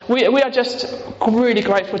we are just really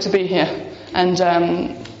grateful to be here, and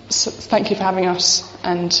so thank you for having us.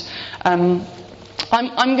 And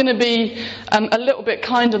I'm going to be a little bit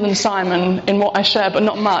kinder than Simon in what I share, but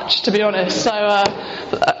not much, to be honest. So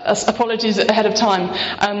apologies ahead of time.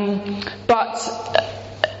 But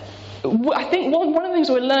I think one of the things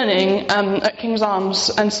we're learning at King's Arms,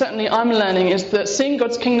 and certainly I'm learning, is that seeing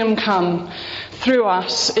God's kingdom come through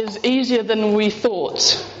us is easier than we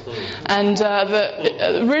thought. And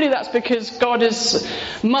really that's because God is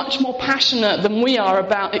much more passionate than we are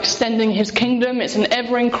about extending his kingdom. It's an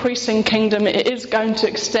ever-increasing kingdom. It is going to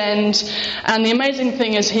extend. And the amazing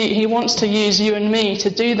thing is he wants to use you and me to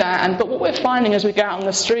do that. But what we're finding as we go out on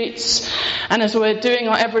the streets and as we're doing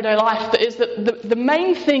our everyday life is that the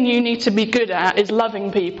main thing you need to be good at is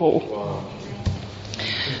loving people. Wow.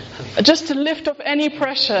 Just to lift off any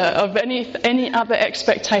pressure of any other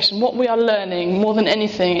expectation, what we are learning more than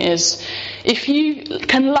anything is if you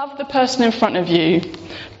can love the person in front of you,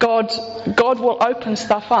 God will open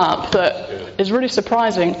stuff up that is really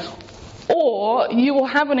surprising. Or you will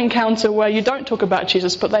have an encounter where you don't talk about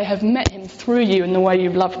Jesus, but they have met him through you in the way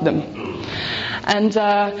you've loved them. And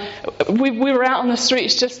we were out on the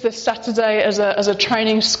streets just this Saturday as a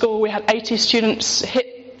training school. We had 80 students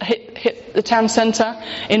hit the town centre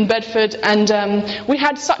in Bedford, and we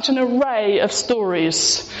had such an array of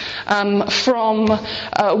stories from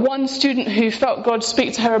one student who felt God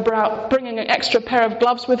speak to her about bringing an extra pair of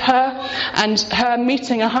gloves with her, and her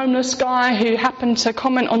meeting a homeless guy who happened to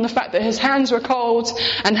comment on the fact that his hands were cold,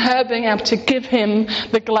 and her being able to give him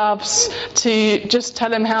the gloves to just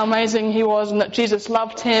tell him how amazing he was and that Jesus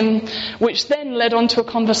loved him, which then led on to a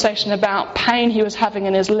conversation about pain he was having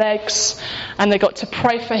in his legs, and they got to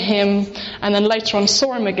pray for him, and then later on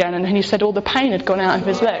saw him again, and he said all the pain had gone out of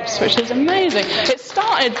his legs, which is amazing. It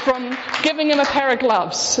started from giving him a pair of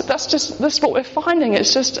gloves. That's what we're finding.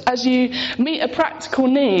 It's just as you meet a practical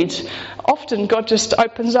need, often God just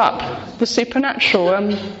opens up the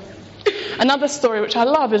supernatural. Another story which I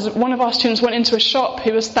love is one of our students went into a shop.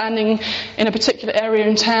 He was standing in a particular area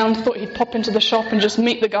in town, thought he'd pop into the shop and just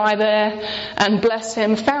meet the guy there and bless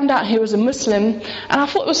him, found out he was a Muslim, and I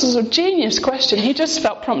thought this was a genius question. He just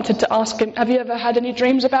felt prompted to ask him, have you ever had any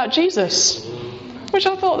dreams about Jesus? Which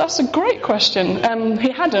I thought, that's a great question. He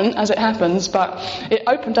hadn't, as it happens, but it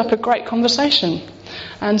opened up a great conversation.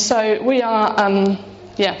 And so we are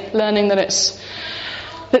learning that it's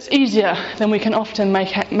easier than we can often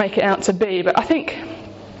make it out to be. But I think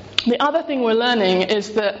the other thing we're learning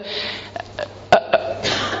is that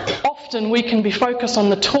often we can be focused on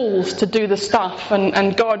the tools to do the stuff,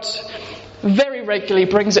 and God very regularly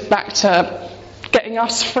brings it back to getting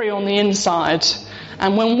us free on the inside.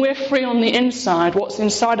 And when we're free on the inside, what's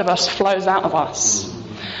inside of us flows out of us.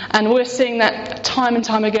 And we're seeing that time and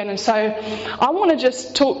time again. And so I want to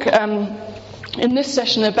just talk in this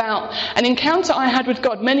session about an encounter I had with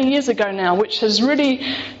God many years ago now, which has really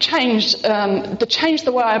changed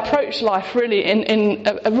the way I approach life, really in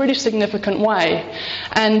a really significant way.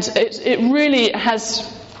 And it really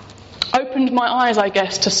has opened my eyes, I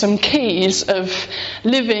guess, to some keys of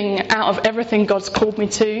living out of everything God's called me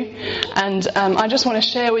to. And I just want to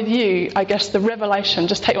share with you, I guess, the revelation,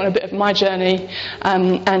 just take you on a bit of my journey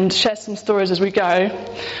and share some stories as we go.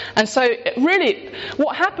 And so really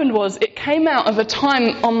what happened was it came out of a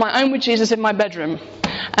time on my own with Jesus in my bedroom.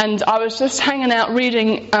 And I was just hanging out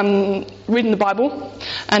reading the Bible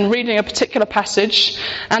and reading a particular passage.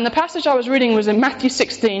 And the passage I was reading was in Matthew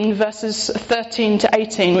 16, verses 13 to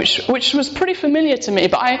 18, which was pretty familiar to me.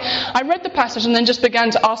 But I read the passage and then just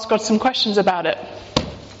began to ask God some questions about it.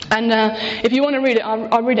 And if you want to read it,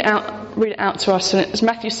 I'll read it out to us. And it's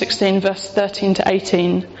Matthew 16, verse 13 to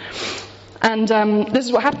 18. And this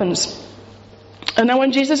is what happens. And now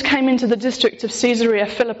when Jesus came into the district of Caesarea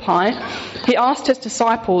Philippi, he asked his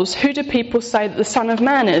disciples, who do people say that the Son of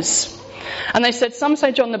Man is? And they said, some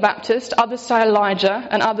say John the Baptist, others say Elijah,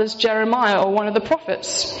 and others Jeremiah or one of the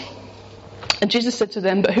prophets. And Jesus said to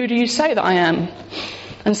them, but who do you say that I am?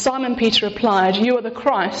 And Simon Peter replied, you are the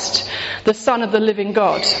Christ, the Son of the living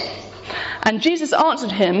God. And Jesus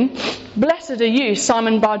answered him, blessed are you,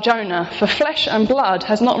 Simon Bar-Jonah, for flesh and blood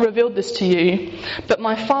has not revealed this to you, but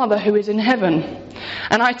my Father who is in heaven.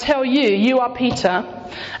 And I tell you, you are Peter,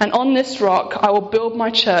 and on this rock I will build my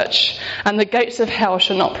church, and the gates of hell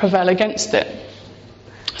shall not prevail against it.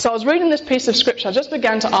 So I was reading this piece of scripture. I just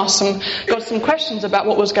began to ask God some questions about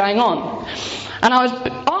what was going on. And I was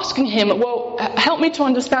asking him, well, help me to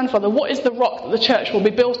understand, Father, what is the rock that the church will be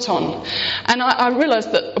built on? And I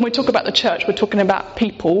realised that when we talk about the church, we're talking about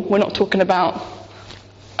people. We're not talking about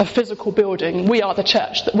a physical building. We are the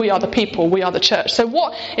church, that we are the people, we are the church. So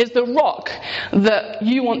what is the rock that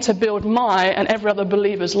you want to build my and every other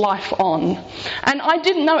believer's life on? And I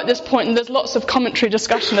didn't know at this point, and there's lots of commentary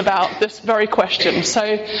discussion about this very question. So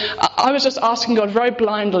I was just asking God very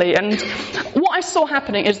blindly, and what I saw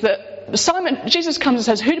happening is that Jesus comes and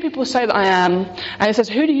says, who do people say that I am? And he says,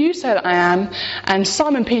 who do you say that I am? And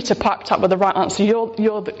Simon Peter piped up with the right answer,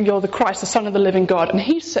 you're the Christ, the Son of the living God. And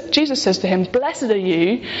Jesus says to him, blessed are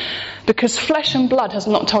you, because flesh and blood has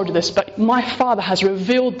not told you this, but my Father has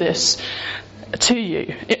revealed this to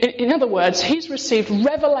you. In other words, he's received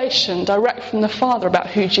revelation direct from the Father about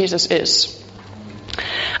who Jesus is.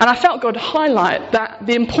 And I felt God highlight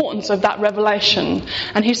the importance of that revelation.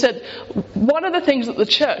 And he said, one of the things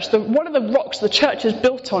that one of the rocks the church is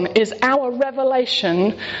built on is our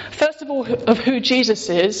revelation, first of all, of who Jesus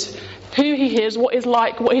is, who he is, what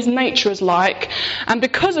his nature is like. And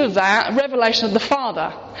because of that, revelation of the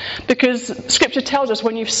Father. Because Scripture tells us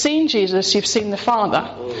when you've seen Jesus, you've seen the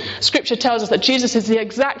Father. Scripture tells us that Jesus is the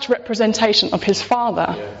exact representation of his Father.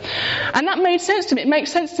 And that made sense to me. It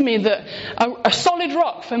makes sense to me that a solid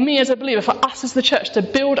rock for me as a believer, for us as the church to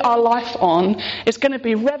build our life on, is going to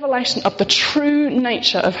be revelation of the true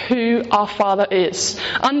nature of who our Father is.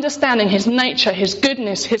 Understanding his nature, his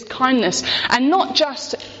goodness, his kindness, and not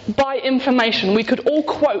just by information. We could all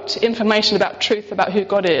quote information about truth about who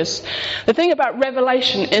God is. The thing about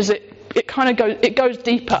revelation is it goes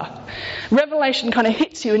deeper. Revelation kind of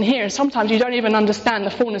hits you in here, and sometimes you don't even understand the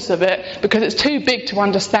fullness of it because it's too big to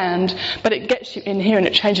understand, but it gets you in here and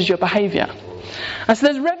it changes your behaviour. And so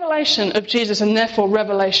there's revelation of Jesus and therefore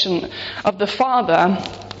revelation of the Father.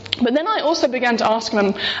 But then I also began to ask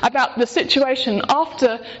him about the situation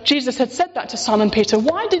after Jesus had said that to Simon Peter.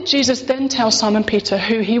 Why did Jesus then tell Simon Peter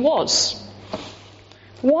who he was?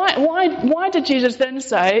 Why did Jesus then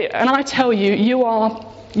say, and I tell you, you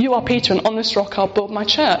are Peter, and on this rock I'll build my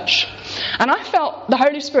church? And I felt the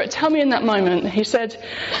Holy Spirit tell me in that moment, he said,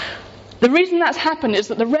 the reason that's happened is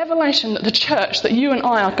that the revelation that the church, that you and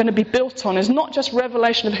I are going to be built on, is not just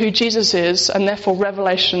revelation of who Jesus is and therefore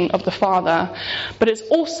revelation of the Father, but it's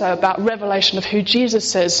also about revelation of who Jesus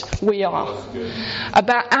says we are.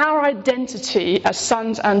 About our identity as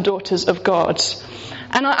sons and daughters of God.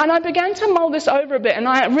 And I began to mull this over a bit, and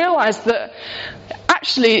I realised that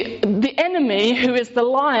actually the enemy, who is the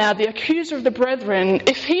liar, the accuser of the brethren,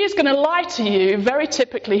 if he is going to lie to you, very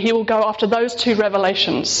typically he will go after those two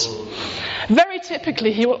revelations. Very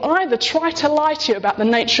typically he will either try to lie to you about the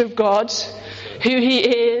nature of God, who he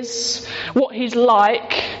is, what he's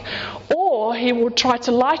like, or he will try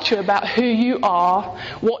to lie to you about who you are,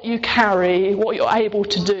 what you carry, what you're able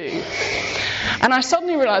to do. And I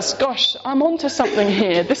suddenly realised, gosh, I'm onto something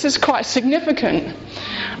here. This is quite significant.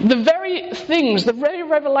 The very things, the very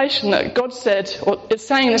revelation that God said, or is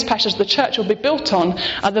saying in this passage, the church will be built on,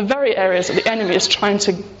 are the very areas that the enemy is trying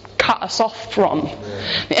to cut us off from.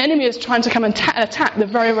 The enemy is trying to come and attack the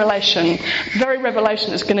very revelation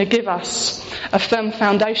that's going to give us a firm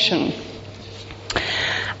foundation.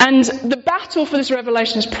 And the battle for this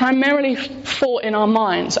revelation is primarily fought in our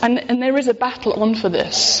minds, and there is a battle on for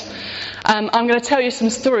this. I'm going to tell you some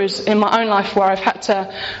stories in my own life where I've had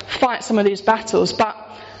to fight some of these battles, but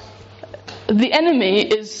the enemy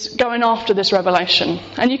is going after this revelation,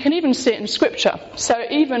 and you can even see it in Scripture. So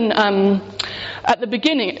even at the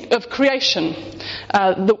beginning of creation,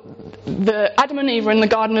 the Adam and Eve are in the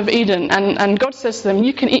Garden of Eden, and God says to them,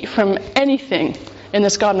 you can eat from anything in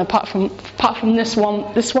this garden apart from this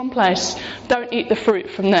one place. Don't eat the fruit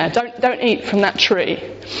from there. Don't eat from that tree.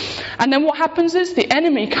 And then what happens is the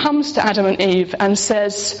enemy comes to Adam and Eve and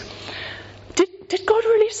says, did God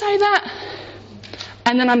really say that?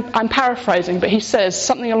 And then I'm paraphrasing, but he says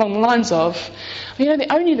something along the lines of, the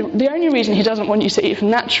only reason he doesn't want you to eat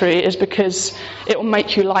from that tree is because it will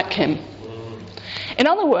make you like him. In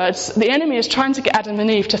other words, the enemy is trying to get Adam and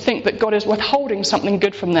Eve to think that God is withholding something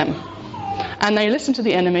good from them. And they listen to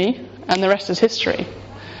the enemy, and the rest is history.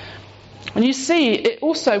 And you see it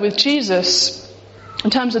also with Jesus, in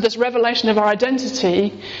terms of this revelation of our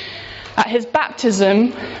identity. At his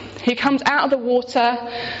baptism, he comes out of the water,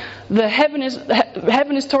 the heaven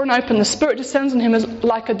is torn open, the Spirit descends on him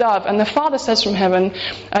like a dove, and the Father says from heaven,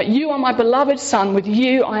 you are my beloved Son, with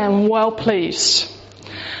you I am well pleased.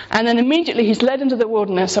 And then immediately he's led into the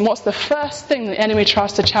wilderness, and what's the first thing the enemy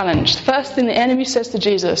tries to challenge? The first thing the enemy says to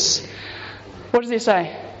Jesus, what does he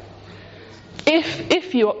say?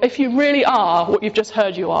 If you really are what you've just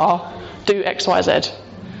heard you are, do X, Y, Z.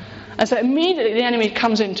 And so immediately the enemy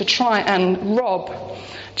comes in to try and rob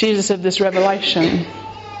Jesus of this revelation.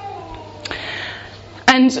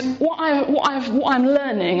 And what I'm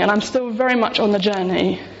learning, and I'm still very much on the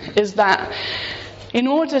journey, is that in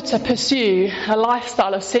order to pursue a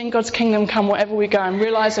lifestyle of seeing God's kingdom come wherever we go and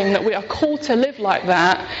realizing that we are called to live like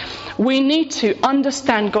that, we need to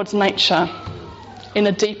understand God's nature in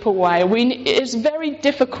a deeper way. It is very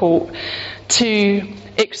difficult to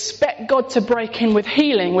expect God to break in with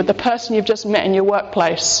healing with the person you've just met in your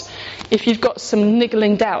workplace if you've got some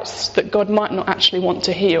niggling doubts that God might not actually want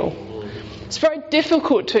to heal. It's very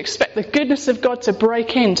difficult to expect the goodness of God to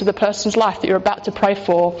break into the person's life that you're about to pray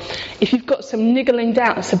for if you've got some niggling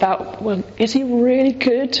doubts about, well, is he really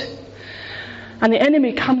good? And the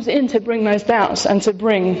enemy comes in to bring those doubts and to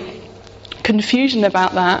bring confusion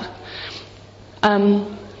about that.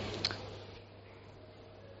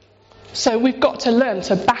 So we've got to learn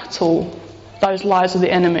to battle those lies of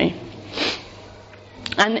the enemy.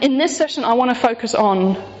 And in this session I want to focus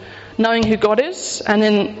on knowing who God is, and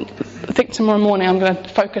then I think tomorrow morning I'm going to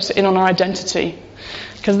focus in on our identity,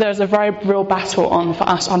 because there's a very real battle on for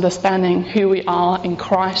us understanding who we are in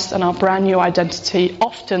Christ and our brand new identity.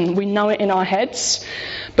 Often we know it in our heads,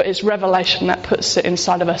 but it's revelation that puts it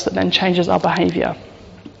inside of us that then changes our behaviour.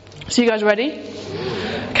 So you guys ready?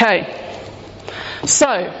 Okay.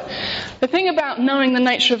 So, the thing about knowing the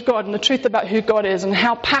nature of God and the truth about who God is and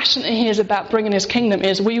how passionate he is about bringing his kingdom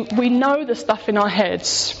is we know the stuff in our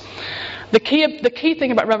heads. The key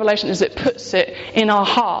thing about revelation is it puts it in our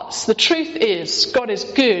hearts. The truth is, God is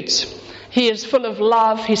good. He is full of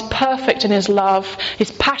love. He's perfect in his love.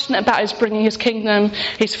 He's passionate about his bringing his kingdom.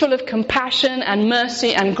 He's full of compassion and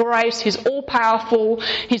mercy and grace. He's all powerful.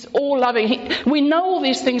 He's all loving. We know all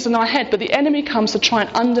these things in our head, but the enemy comes to try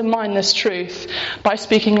and undermine this truth by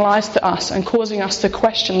speaking lies to us and causing us to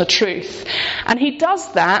question the truth. And he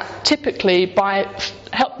does that typically by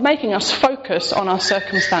making us focus on our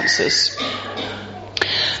circumstances.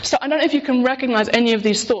 So I don't know if you can recognize any of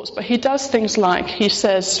these thoughts, but he does things like, he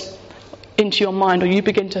says into your mind, or you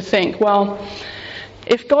begin to think, well,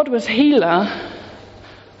 if God was healer,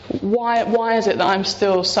 why is it that I'm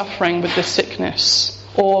still suffering with this sickness?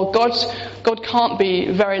 Or God can't be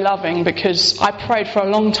very loving because I prayed for a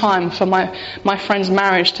long time for my friend's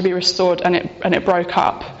marriage to be restored and it broke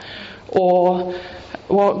up. Or,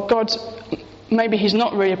 well, God, maybe he's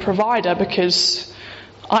not really a provider because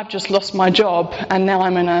I've just lost my job and now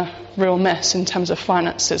I'm in a real mess in terms of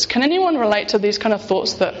finances. Can anyone relate to these kind of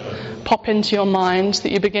thoughts that pop into your mind,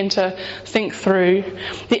 that you begin to think through?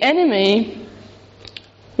 The enemy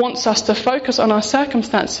wants us to focus on our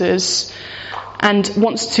circumstances and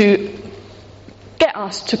wants to get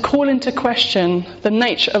us to call into question the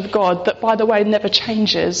nature of God that, by the way, never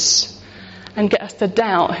changes, and get us to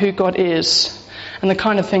doubt who God is and the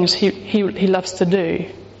kind of things he loves to do.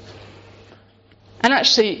 And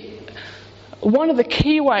actually, one of the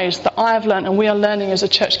key ways that I have learned and we are learning as a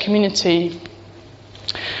church community,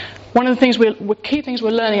 one of the key things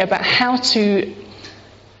we're learning about how to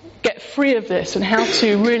get free of this and how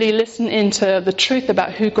to really listen into the truth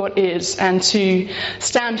about who God is and to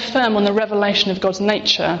stand firm on the revelation of God's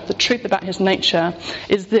nature, the truth about his nature,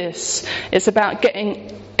 is this. It's about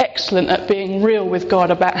getting excellent at being real with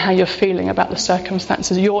God about how you're feeling about the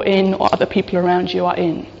circumstances you're in or other people around you are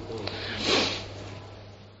in.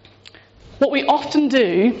 What we often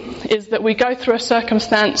do is that we go through a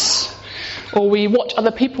circumstance, or we watch other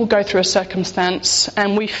people go through a circumstance,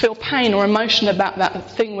 and we feel pain or emotion about that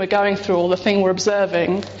thing we're going through or the thing we're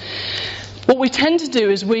observing. What we tend to do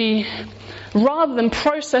is rather than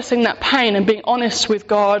processing that pain and being honest with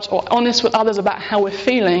God or honest with others about how we're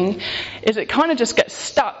feeling, is it kind of just gets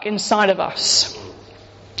stuck inside of us.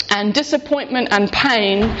 And disappointment and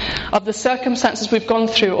pain of the circumstances we've gone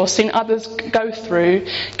through or seen others go through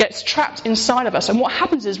gets trapped inside of us. And what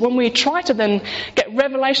happens is when we try to then get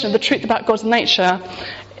revelation of the truth about God's nature,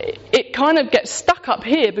 it kind of gets stuck up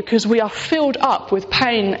here because we are filled up with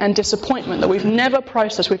pain and disappointment that we've never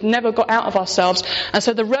processed, we've never got out of ourselves. And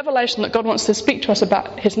so the revelation that God wants to speak to us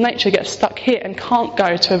about his nature gets stuck here and can't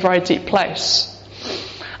go to a very deep place.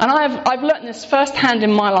 And I've learnt this firsthand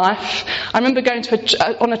in my life. I remember going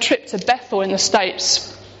on a trip to Bethel in the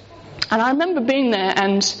States. And I remember being there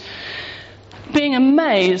and being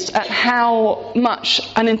amazed at how much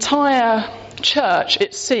an entire church,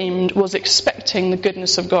 it seemed, was expecting the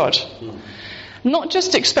goodness of God. Not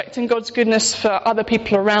just expecting God's goodness for other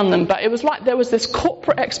people around them, but it was like there was this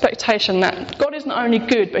corporate expectation that God is not only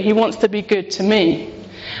good, but he wants to be good to me.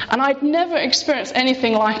 And I'd never experienced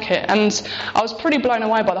anything like it, and I was pretty blown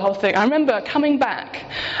away by the whole thing. I remember coming back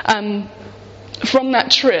from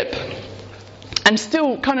that trip and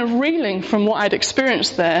still kind of reeling from what I'd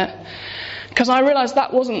experienced there, Because I realised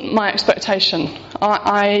that wasn't my expectation.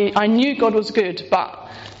 I knew God was good,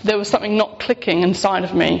 but there was something not clicking inside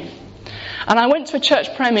of me. And I went to a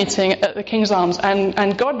church prayer meeting at the King's Arms,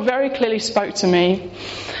 and God very clearly spoke to me.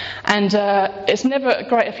 And it's never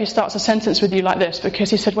great if he starts a sentence with you like this,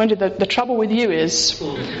 because he said, Wendy, the trouble with you is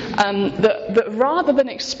that rather than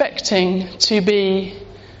expecting to be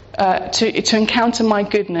to encounter my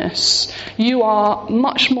goodness, you are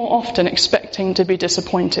much more often expecting to be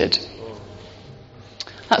disappointed.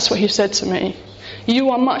 That's what he said to me.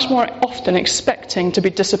 You are much more often expecting to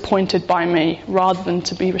be disappointed by me rather than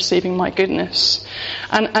to be receiving my goodness.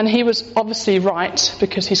 And he was obviously right,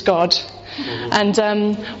 because he's God. And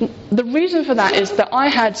the reason for that is that I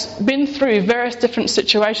had been through various different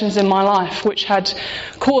situations in my life which had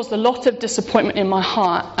caused a lot of disappointment in my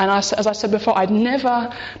heart. And as I said before, I'd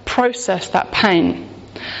never processed that pain.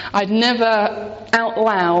 I'd never out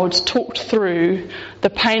loud talked through the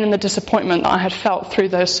pain and the disappointment that I had felt through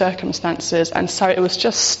those circumstances, and so it was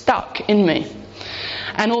just stuck in me.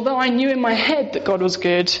 And although I knew in my head that God was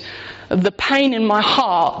good, the pain in my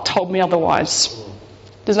heart told me otherwise.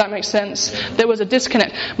 Does that make sense? There was a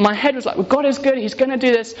disconnect. My head was like, well, God is good, he's going to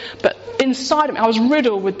do this, but inside of me I was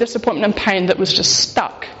riddled with disappointment and pain that was just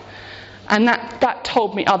stuck. And that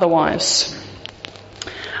told me otherwise.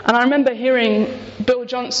 And I remember hearing Bill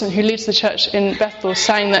Johnson, who leads the church in Bethel,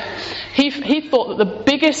 saying that he thought that the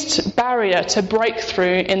biggest barrier to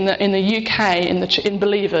breakthrough in the UK in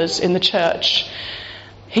believers in the church,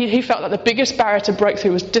 he felt that the biggest barrier to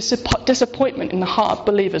breakthrough was disappointment in the heart of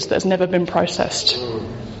believers that has never been processed.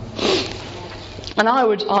 And I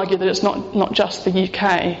would argue that it's not just the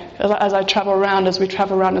UK. As we travel around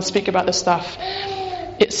and speak about this stuff,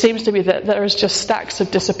 it seems to be that there is just stacks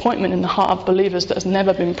of disappointment in the heart of believers that has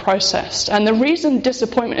never been processed. And the reason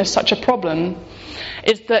disappointment is such a problem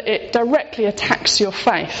is that it directly attacks your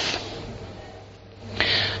faith.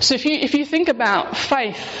 So if you think about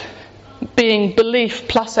faith being belief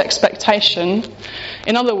plus expectation,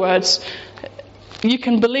 in other words, you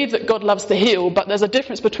can believe that God loves to heal, but there's a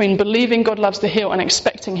difference between believing God loves to heal and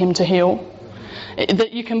expecting him to heal.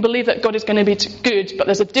 That you can believe that God is going to be good, but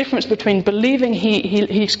there's a difference between believing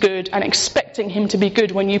he's good and expecting him to be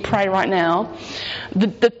good when you pray right now.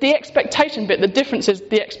 The expectation bit, the difference is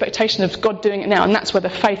the expectation of God doing it now, and that's where the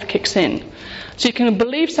faith kicks in. So you can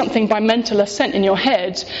believe something by mental assent in your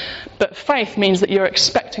head, but faith means that you're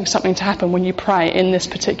expecting something to happen when you pray in this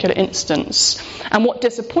particular instance. And what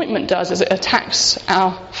disappointment does is it attacks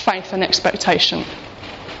our faith and expectation.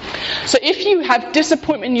 So if you have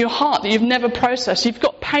disappointment in your heart that you've never processed, you've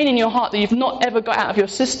got pain in your heart that you've not ever got out of your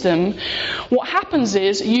system, what happens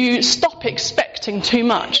is you stop expecting too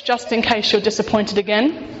much just in case you're disappointed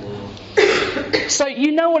again. So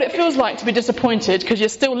you know what it feels like to be disappointed because you're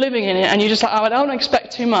still living in it, and you're just like, I don't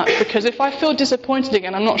expect too much, because if I feel disappointed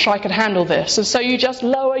again, I'm not sure I could handle this. And so you just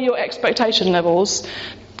lower your expectation levels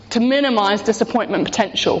to minimise disappointment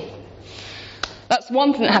potential. That's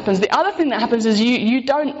one thing that happens. The other thing that happens is you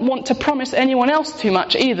don't want to promise anyone else too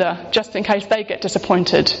much either, just in case they get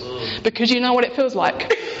disappointed. Because you know what it feels like.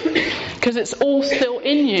 Because it's all still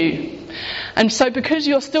in you. And so because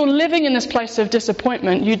you're still living in this place of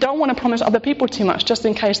disappointment, you don't want to promise other people too much, just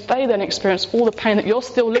in case they then experience all the pain that you're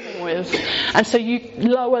still living with. And so you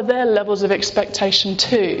lower their levels of expectation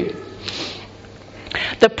too.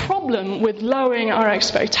 The problem with lowering our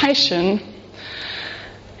expectation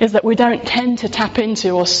is that we don't tend to tap into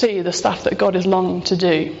or see the stuff that God is longing to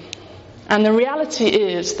do. And the reality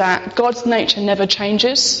is that God's nature never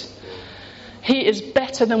changes. He is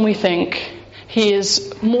better than we think. He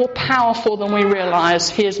is more powerful than we realise.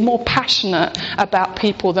 He is more passionate about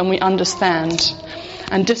people than we understand.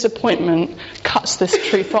 And disappointment cuts this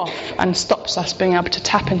truth off and stops us being able to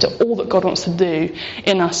tap into all that God wants to do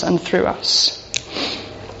in us and through us.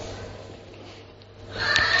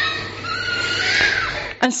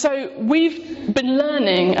 And so we've been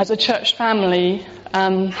learning as a church family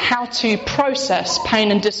how to process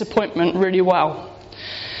pain and disappointment really well.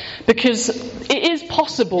 Because it is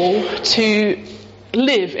possible to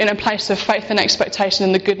live in a place of faith and expectation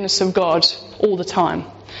in the goodness of God all the time.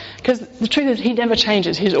 Because the truth is, he never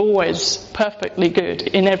changes. He's always perfectly good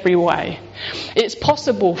in every way. It's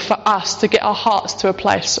possible for us to get our hearts to a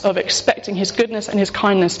place of expecting his goodness and his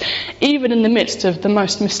kindness, even in the midst of the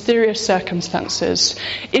most mysterious circumstances,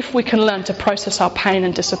 if we can learn to process our pain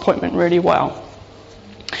and disappointment really well.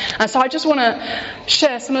 And so I just want to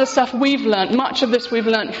share some of the stuff we've learnt. Much of this we've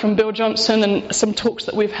learnt from Bill Johnson and some talks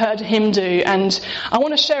that we've heard him do. And I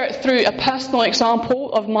want to share it through a personal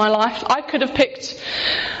example of my life. I could have picked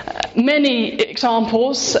many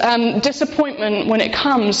examples. Disappointment, when it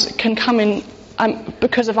comes, can come in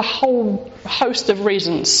because of a whole host of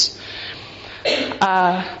reasons.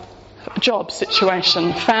 Job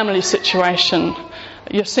situation, family situation.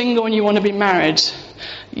 You're single and you want to be married.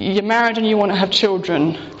 You're married and you want to have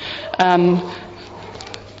children.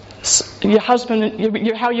 Your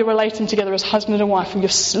husband, how you're relating together as husband and wife.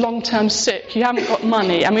 You're long-term sick. You haven't got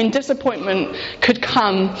money. I mean, disappointment could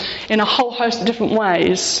come in a whole host of different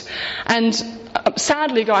ways. And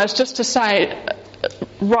sadly, guys, just to say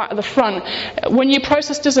right at the front, when you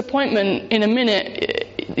process disappointment in a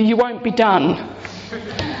minute, you won't be done.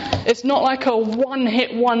 It's not like a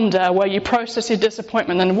one-hit wonder where you process your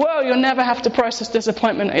disappointment and, whoa, you'll never have to process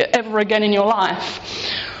disappointment ever again in your life.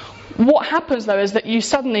 What happens, though, is that you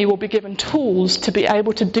suddenly will be given tools to be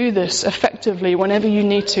able to do this effectively whenever you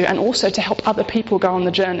need to, and also to help other people go on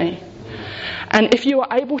the journey. And if you are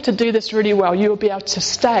able to do this really well, you will be able to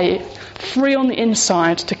stay free on the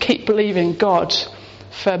inside to keep believing God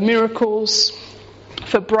for miracles,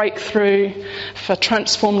 for breakthrough, for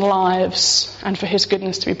transformed lives, and for His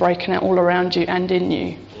goodness to be breaking out all around you and in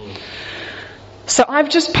you. So I'm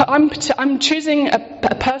choosing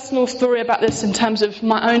a personal story about this in terms of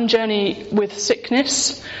my own journey with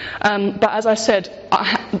sickness. But as I said,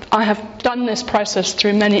 I have done this process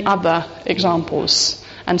through many other examples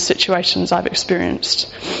and situations I've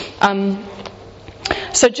experienced.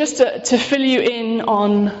 So just to fill you in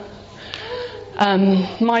on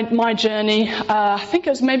my journey, I think it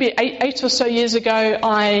was maybe eight or so years ago,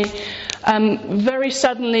 I very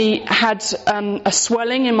suddenly had a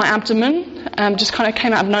swelling in my abdomen, just kind of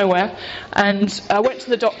came out of nowhere, and I went to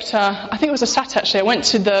the doctor. I think it was a Sat actually. I went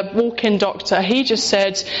to the walk-in doctor. He just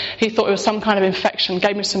said he thought it was some kind of infection,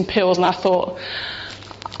 gave me some pills, and I thought,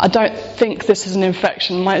 I don't think this is an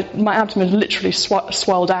infection. My abdomen literally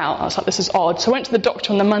swelled out. I was like, this is odd. So I went to the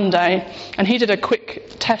doctor on the Monday, and he did a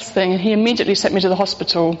quick test thing, and he immediately sent me to the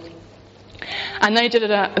hospital. And they did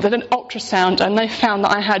an ultrasound, and they found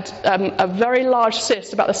that I had a very large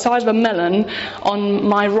cyst, about the size of a melon, on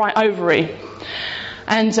my right ovary.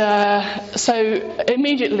 And so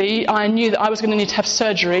immediately I knew that I was going to need to have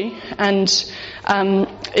surgery, and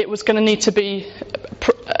it was going to need to be,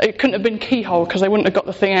 it couldn't have been keyhole because they wouldn't have got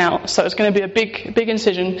the thing out, so it was going to be a big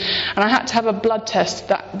incision, and I had to have a blood test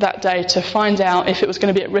that day to find out if it was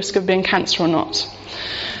going to be at risk of being cancer or not.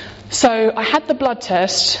 So I had the blood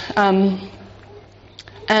test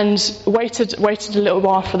and waited a little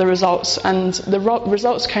while for the results, and the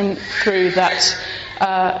results came through that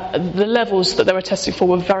the levels that they were testing for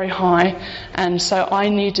were very high, and so I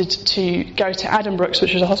needed to go to Addenbrooke's,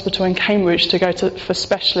 which was a hospital in Cambridge, to go for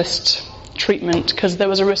specialist treatment because there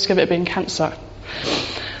was a risk of it being cancer.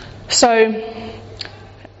 So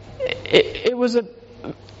it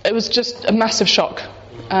was just a massive shock.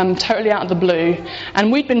 Totally out of the blue, and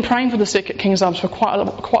we'd been praying for the sick at King's Arms for quite a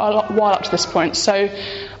while up to this point, so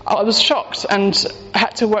I was shocked and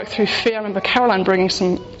had to work through fear. I remember Caroline bringing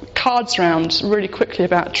some cards around really quickly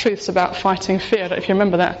about truths about fighting fear. I don't know if you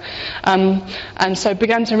remember that, and so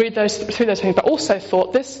began to read through those things, but also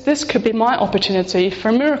thought this could be my opportunity for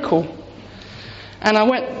a miracle. And I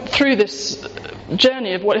went through this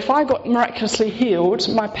journey of what if I got miraculously healed,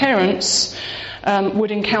 my parents would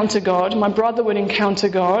encounter God, my brother would encounter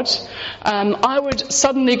God, I would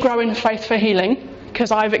suddenly grow in faith for healing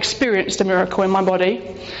because I've experienced a miracle in my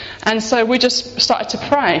body. And so we just started to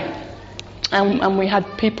pray, and we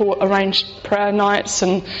had people arrange prayer nights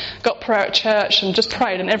and got prayer at church and just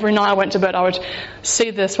prayed, and every night I went to bed I would see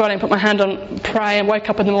the swelling, put my hand on, pray, and wake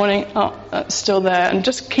up in the morning, oh, it's still there, and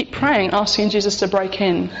just keep praying, asking Jesus to break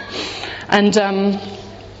in. And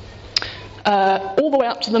all the way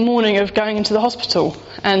up to the morning of going into the hospital,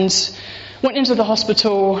 and went into the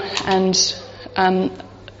hospital and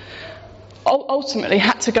ultimately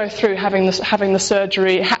had to go through having the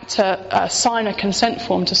surgery, had to sign a consent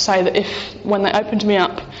form to say that if, when they opened me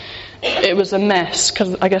up, it was a mess,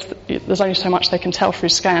 because I guess there's only so much they can tell through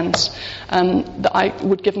scans, that I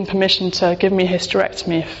would give them permission to give me a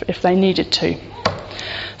hysterectomy if they needed to.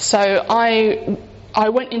 So I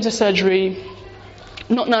went into surgery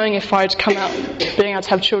not knowing if I'd come out being able to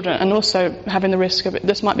have children, and also having the risk of it,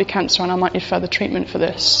 this might be cancer and I might need further treatment for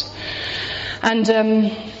this. And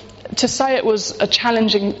to say it was a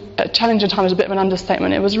challenging time is a bit of an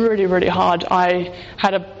understatement. It was really, really hard. I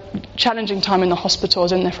had a challenging time in the hospital. I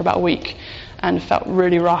was in there for about a week and felt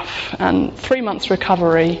really rough, and 3 months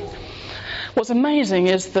recovery. What's amazing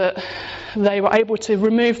is that they were able to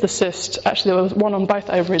remove the cyst. Actually, there was one on both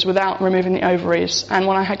ovaries without removing the ovaries. And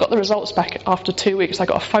when I had got the results back after 2 weeks, I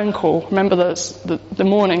got a phone call. Remember the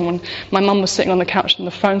morning when my mum was sitting on the couch and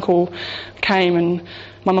the phone call came, and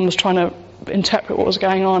my mum was trying to interpret what was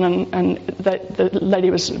going on, and the lady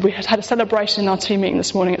we had a celebration in our team meeting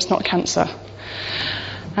this morning. It's not cancer.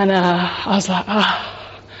 And I was like,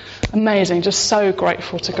 amazing, just so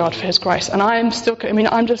grateful to God for his grace. And I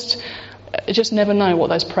just never know what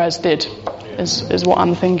those prayers did, is what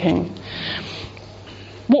I'm thinking.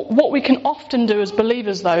 What we can often do as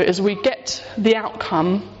believers, though, is we get the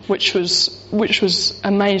outcome, which was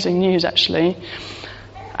amazing news, actually,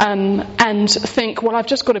 and think, well, I've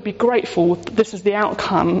just got to be grateful this is the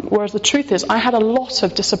outcome. Whereas the truth is, I had a lot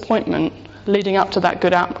of disappointment leading up to that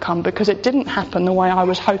good outcome because it didn't happen the way I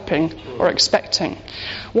was hoping or expecting.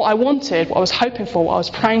 What I wanted, what I was hoping for, what I was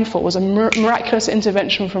praying for was a miraculous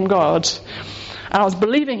intervention from God. And I was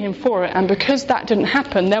believing him for it, and because that didn't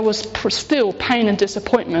happen, there was still pain and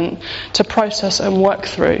disappointment to process and work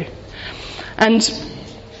through. And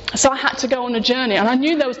so I had to go on a journey, and I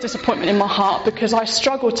knew there was disappointment in my heart because I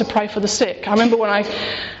struggled to pray for the sick. I remember when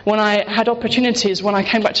I had opportunities, when I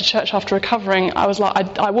came back to church after recovering, I was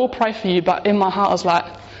like, I will pray for you, but in my heart I was like,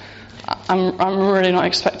 I'm really not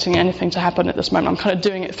expecting anything to happen at this moment. I'm kind of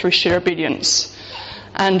doing it through sheer obedience.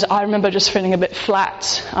 And I remember just feeling a bit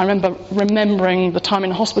flat. I remember remembering the time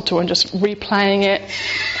in hospital and just replaying it.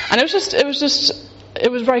 And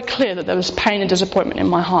it was very clear that there was pain and disappointment in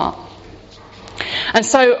my heart. And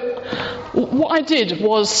so what I did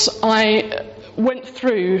was I went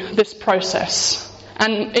through this process.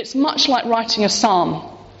 And it's much like writing a psalm.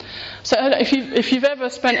 So if you've ever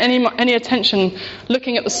spent any attention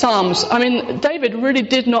looking at the Psalms, I mean, David really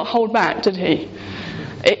did not hold back, did he?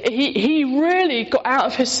 He really got out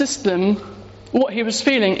of his system what he was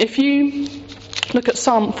feeling. If you look at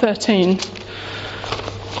Psalm 13,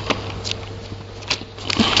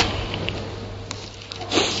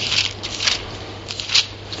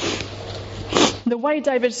 the way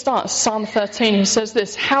David starts Psalm 13, he says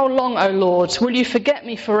this: "How long, O Lord, will you forget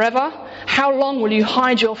me forever? How long will you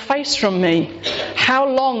hide your face from me? How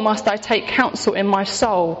long must I take counsel in my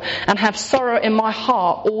soul and have sorrow in my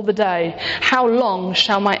heart all the day? How long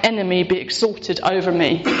shall my enemy be exalted over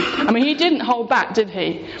me?" I mean, he didn't hold back, did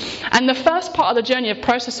he? And the first part of the journey of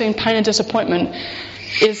processing pain and disappointment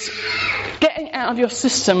is getting out of your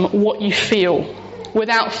system what you feel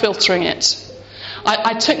without filtering it.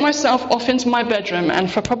 I took myself off into my bedroom, and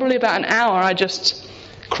for probably about an hour I just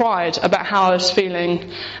cried about how I was feeling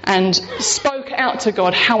and spoke out to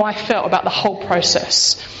God how I felt about the whole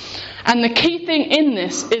process. And the key thing in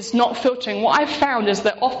this is not filtering. What I've found is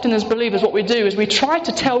that often as believers what we do is we try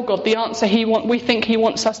to tell God the answer we think he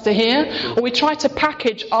wants us to hear, or we try to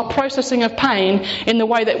package our processing of pain in the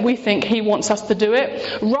way that we think he wants us to do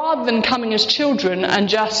it, rather than coming as children and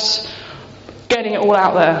just getting it all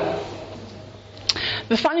out there.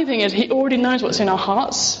 The funny thing is, he already knows what's in our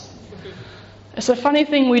hearts. It's a funny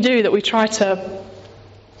thing we do, that we try to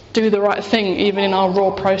do the right thing even in our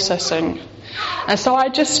raw processing. And so I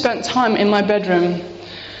just spent time in my bedroom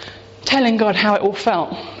telling God how it all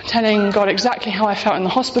felt. Telling God exactly how I felt in the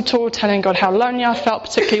hospital, telling God how lonely I felt,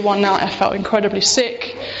 particularly one night I felt incredibly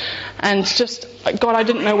sick. And just, God, I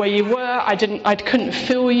didn't know where you were, I couldn't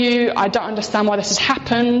feel you, I don't understand why this has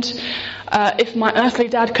happened. If my earthly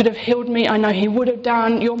dad could have healed me, I know he would have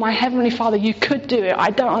done. You're my heavenly Father, you could do it. I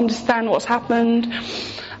don't understand what's happened.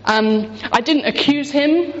 I didn't accuse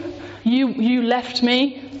him. You left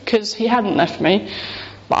me, because he hadn't left me.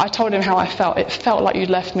 But I told him how I felt. It felt like you'd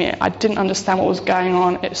left me. I didn't understand what was going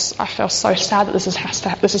on. I felt so sad that this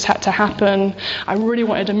has had to happen. I really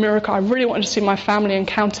wanted a miracle. I really wanted to see my family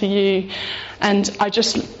encounter you. And I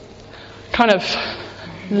just kind of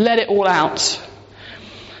let it all out.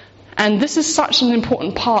 And this is such an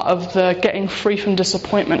important part of the getting free from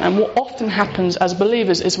disappointment. And what often happens as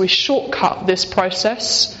believers is we shortcut this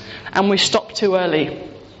process and we stop too early.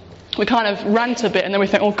 We kind of rant a bit and then we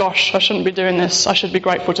think, oh gosh, I shouldn't be doing this. I should be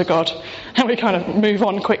grateful to God. And we kind of move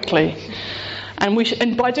on quickly.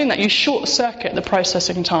 And by doing that, you short circuit the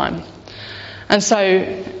processing time. And so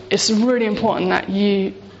it's really important that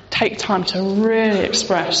you take time to really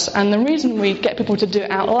express. And the reason we get people to do it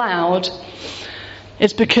out loud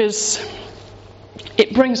is because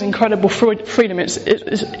it brings incredible freedom.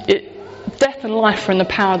 Death and life are in the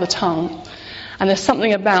power of the tongue. And there's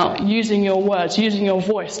something about using your words, using your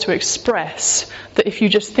voice to express, that if you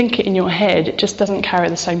just think it in your head, it just doesn't carry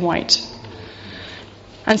the same weight.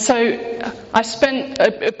 And so I spent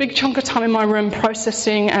a big chunk of time in my room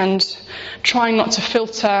processing and trying not to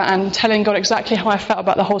filter and telling God exactly how I felt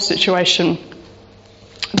about the whole situation.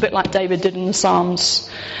 A bit like David did in the Psalms.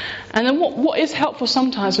 And then what is helpful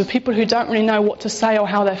sometimes with people who don't really know what to say or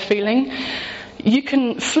how they're feeling, you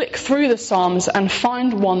can flick through the Psalms and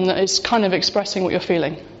find one that is kind of expressing what you're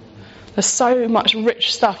feeling. There's so much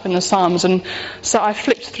rich stuff in the Psalms, and so I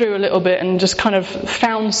flipped through a little bit and just kind of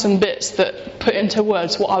found some bits that put into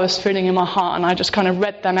words what I was feeling in my heart, and I just kind of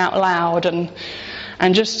read them out loud and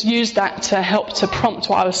just used that to help to prompt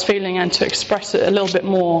what I was feeling and to express it a little bit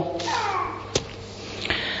more.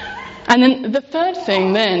 And then the third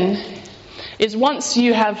thing then is, once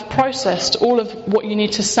you have processed all of what you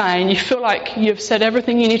need to say and you feel like you've said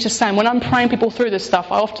everything you need to say, and when I'm praying people through this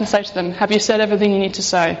stuff, I often say to them, have you said everything you need to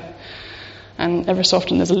say? And every so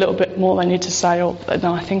often there's a little bit more they need to say, or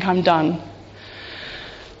no, I think I'm done.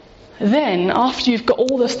 Then, after you've got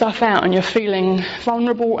all the stuff out and you're feeling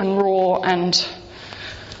vulnerable and raw and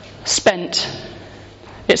spent,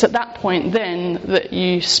 it's at that point then that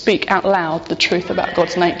you speak out loud the truth about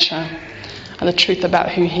God's nature and the truth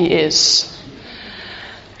about who He is.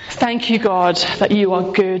 Thank you, God, that you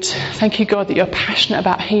are good. Thank you, God, that you're passionate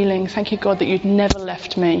about healing. Thank you, God, that you've never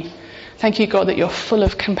left me. Thank you, God, that you're full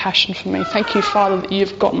of compassion for me. Thank you, Father, that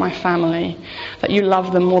you've got my family, that you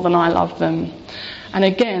love them more than I love them. And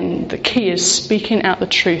again, the key is speaking out the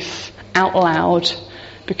truth out loud,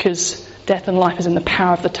 because death and life is in the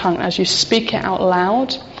power of the tongue. As you speak it out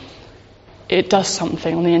loud, it does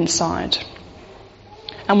something on the inside.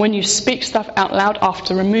 And when you speak stuff out loud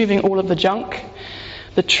after removing all of the junk,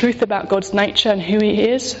 the truth about God's nature and who He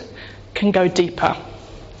is can go deeper.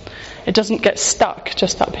 It doesn't get stuck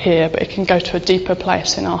just up here, but it can go to a deeper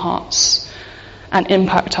place in our hearts and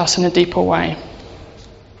impact us in a deeper way.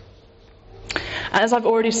 As I've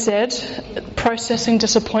already said, processing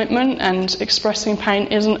disappointment and expressing pain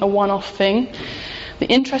isn't a one-off thing. The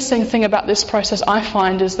interesting thing about this process, I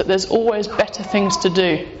find, is that there's always better things to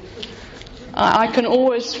do. I can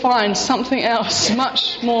always find something else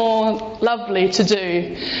much more lovely to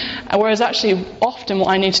do. Whereas actually, often what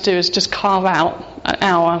I need to do is just carve out an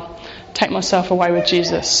hour, take myself away with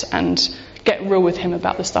Jesus and get real with Him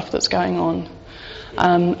about the stuff that's going on,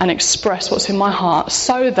 and express what's in my heart,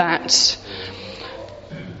 so that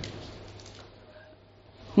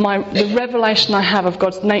the revelation I have of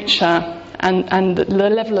God's nature and the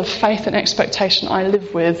level of faith and expectation I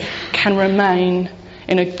live with can remain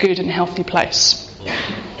in a good and healthy place.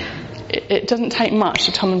 It doesn't take much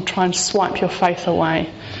to come and try and swipe your faith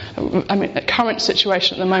away. I mean, the current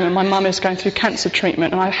situation at the moment, my mum is going through cancer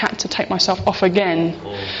treatment, and I've had to take myself off again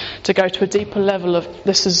to go to a deeper level of,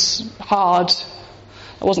 this is hard.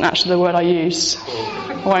 That wasn't actually the word I used.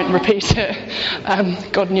 I won't repeat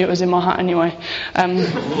it. God knew it was in my heart anyway.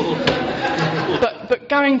 But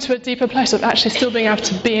going to a deeper place of actually still being able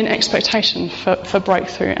to be in expectation for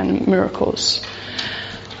breakthrough and miracles.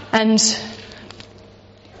 And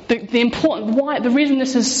the reason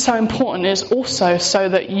this is so important is also so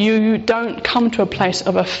that you don't come to a place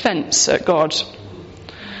of offence at God.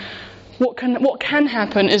 What can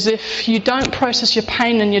happen is, if you don't process your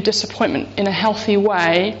pain and your disappointment in a healthy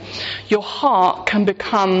way, your heart can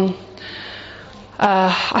become,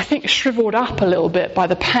 I think, shriveled up a little bit by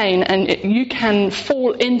the pain, and you can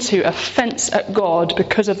fall into offence at God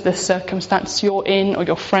because of the circumstance you're in, or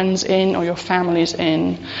your friends in, or your family's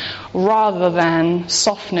in, rather than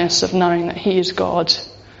softness of knowing that He is God.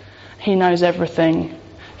 He knows everything.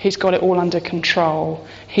 He's got it all under control.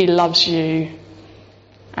 He loves you.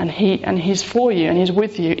 And He's for you, and He's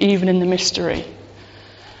with you, even in the mystery.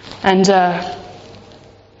 And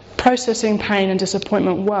processing pain and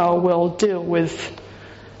disappointment well will deal with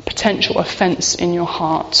potential offence in your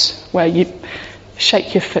heart, where you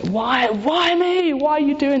shake your foot. Why me? Why are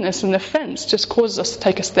you doing this? And the offence just causes us to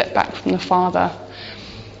take a step back from the Father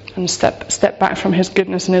and step back from His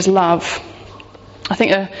goodness and His love. I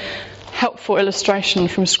think a helpful illustration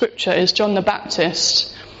from Scripture is John the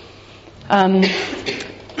Baptist.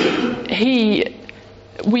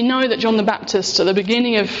 We know that John the Baptist, at the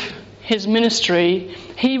beginning of his ministry,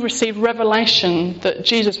 he received revelation that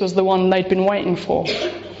Jesus was the one they'd been waiting for.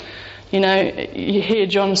 You know, you hear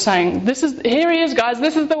John saying, here he is, guys,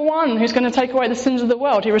 this is the one who's going to take away the sins of the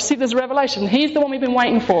world. He received this revelation. He's the one we've been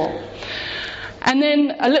waiting for. And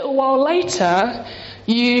then a little while later,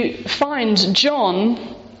 you find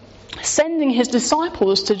John sending his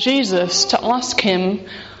disciples to Jesus to ask him,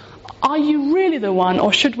 are you really the one,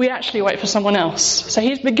 or should we actually wait for someone else? So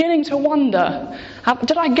he's beginning to wonder,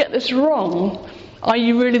 did I get this wrong? Are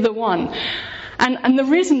you really the one? And the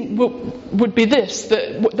reason would be this,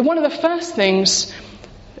 that one of the first things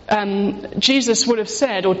Jesus would have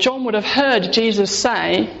said, or John would have heard Jesus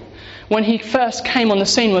say when he first came on the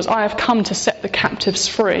scene, was, I have come to set the captives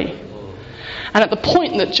free. And at the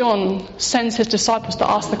point that John sends his disciples to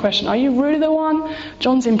ask the question, are you really the one?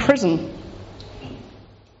 John's in prison.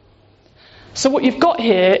 So what you've got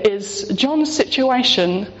here is John's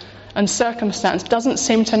situation and circumstance doesn't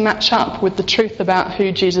seem to match up with the truth about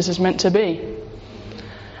who Jesus is meant to be.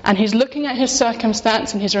 And he's looking at his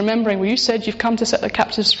circumstance and he's remembering, well, you said you've come to set the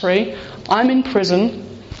captives free. I'm in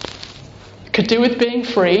prison. Could do with being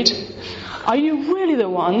freed. Are you really the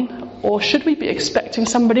one, or should we be expecting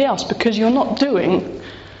somebody else? Because you're not doing,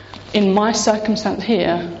 in my circumstance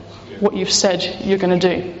here, what you've said you're going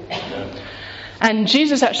to do. And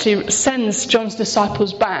Jesus actually sends John's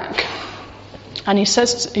disciples back. And he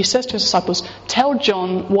says to his disciples, tell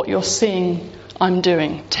John what you're seeing I'm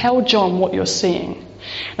doing. Tell John what you're seeing.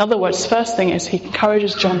 In other words, first thing is he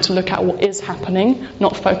encourages John to look at what is happening,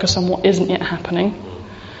 not focus on what isn't yet happening.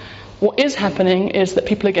 What is happening is that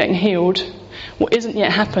people are getting healed. What isn't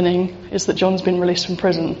yet happening is that John's been released from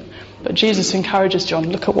prison. But Jesus encourages John,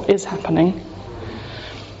 look at what is happening.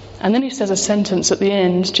 And then he says a sentence at the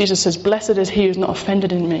end. Jesus says, blessed is he who's not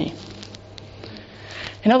offended in me.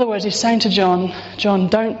 In other words, he's saying to John,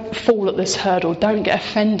 don't fall at this hurdle. Don't get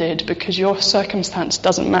offended because your circumstance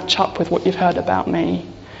doesn't match up with what you've heard about me.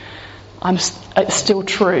 It's still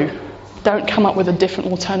true. Don't come up with a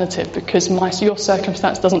different alternative because your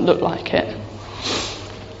circumstance doesn't look like it.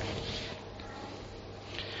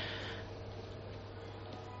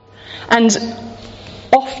 And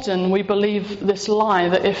often we believe this lie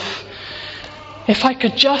that if I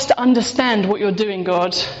could just understand what you're doing,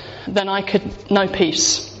 God, then I could know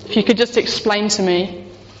peace. If you could just explain to me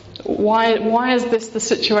why is this the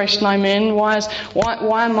situation I'm in? Why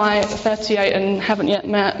am I 38 and haven't yet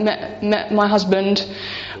met my husband?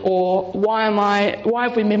 Or why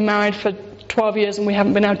have we been married for 12 years and we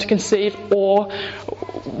haven't been able to conceive? Or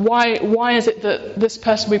why is it that this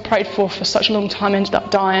person we prayed for such a long time ended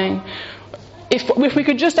up dying? If we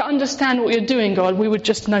could just understand what you're doing, God, we would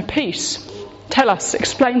just know peace. Tell us,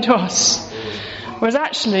 explain to us. Whereas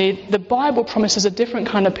actually, the Bible promises a different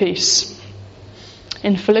kind of peace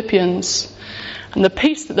in Philippians. And the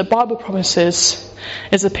peace that the Bible promises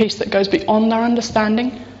is a peace that goes beyond our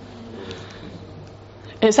understanding.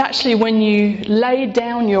 It's actually when you lay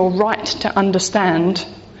down your right to understand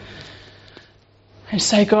and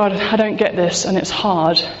say, God, I don't get this and it's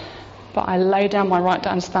hard, but I lay down my right to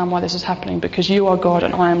understand why this is happening because you are God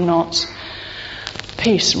and I am not.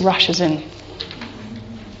 Peace rushes in.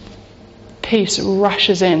 Peace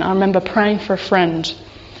rushes in. I remember praying for a friend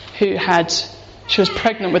who she was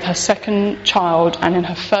pregnant with her second child, and in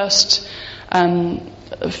her first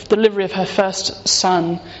delivery of her first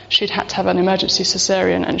son, she'd had to have an emergency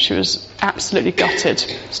cesarean, and she was absolutely gutted.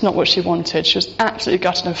 It's not what she wanted. She was absolutely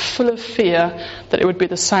gutted and full of fear that it would be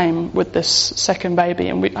the same with this second baby.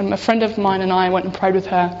 And a friend of mine and I went and prayed with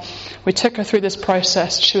her. We took her through this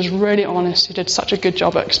process. She was really honest. She did such a good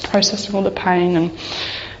job at processing all the pain and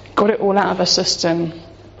got it all out of her system,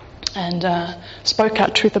 and spoke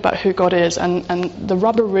out truth about who God is. And the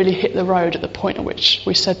rubber really hit the road at the point at which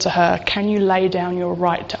we said to her, can you lay down your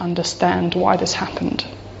right to understand why this happened?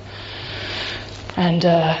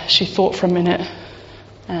 And she thought for a minute,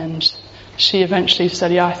 and she eventually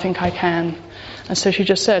said, yeah, I think I can. And so she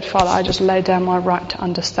just said, Father, I just lay down my right to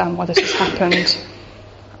understand why this has happened.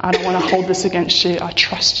 I don't want to hold this against you. I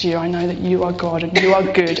trust you. I know that you are God and you are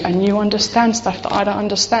good and you understand stuff that I don't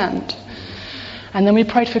understand. And then we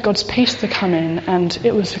prayed for God's peace to come in, and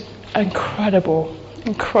it was incredible.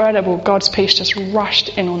 God's peace just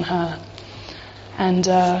rushed in on her. And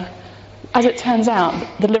as it turns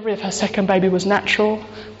out, the delivery of her second baby was natural,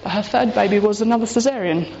 but her third baby was another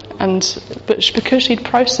cesarean. But because she'd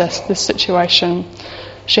processed this situation,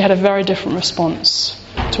 she had a very different response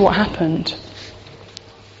to what happened.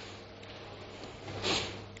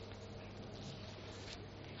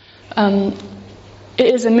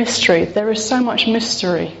 It is a mystery. There is so much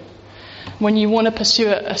mystery. When you want to pursue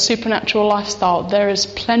a supernatural lifestyle, there is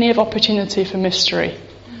plenty of opportunity for mystery.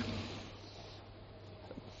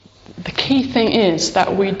 The key thing is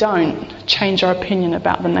that we don't change our opinion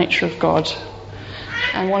about the nature of God.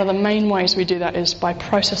 And one of the main ways we do that is by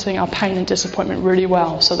processing our pain and disappointment really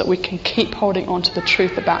well, so that we can keep holding on to the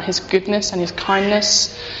truth about his goodness and his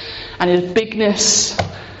kindness and his bigness,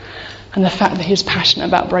 and the fact that he's passionate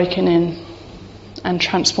about breaking in and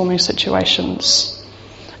transforming situations.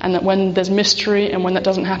 And that when there's mystery and when that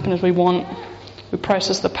doesn't happen as we want, we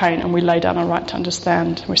process the pain and we lay down our right to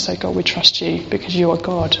understand. We say, God, we trust you because you are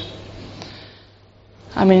God.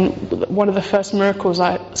 I mean, one of the first miracles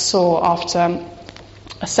I saw after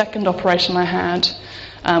a second operation I had,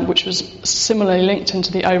 which was similarly linked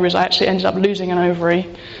into the ovaries, I actually ended up losing an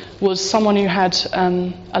ovary, was someone who had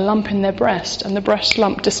a lump in their breast, and the breast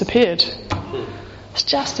lump disappeared. It's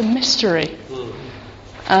just a mystery.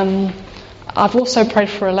 I've also prayed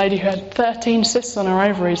for a lady who had 13 cysts on her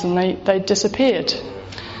ovaries, and they disappeared.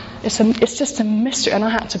 It's just a mystery, and I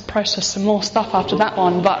had to process some more stuff after that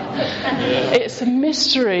one, but it's a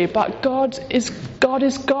mystery. But God is God,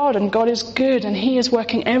 and God is good, and He is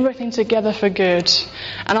working everything together for good.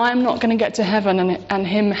 And I am not going to get to heaven and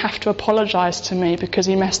Him have to apologise to me because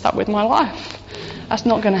He messed up with my life. That's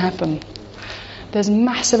not going to happen. There's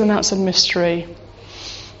massive amounts of mystery,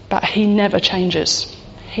 but He never changes.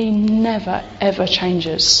 He never, ever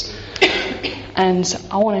changes. And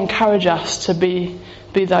I want to encourage us to be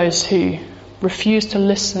those who refuse to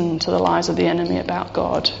listen to the lies of the enemy about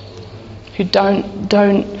God, who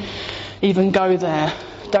don't even go there,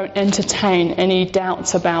 don't entertain any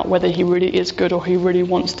doubts about whether He really is good or He really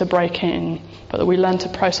wants to break in, but that we learn to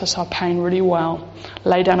process our pain really well,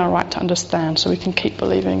 lay down our right to understand so we can keep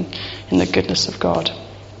believing in the goodness of God.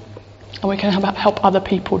 And we can help other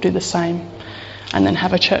people do the same, and then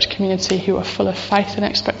have a church community who are full of faith and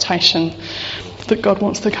expectation that God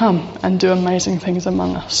wants to come and do amazing things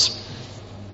among us.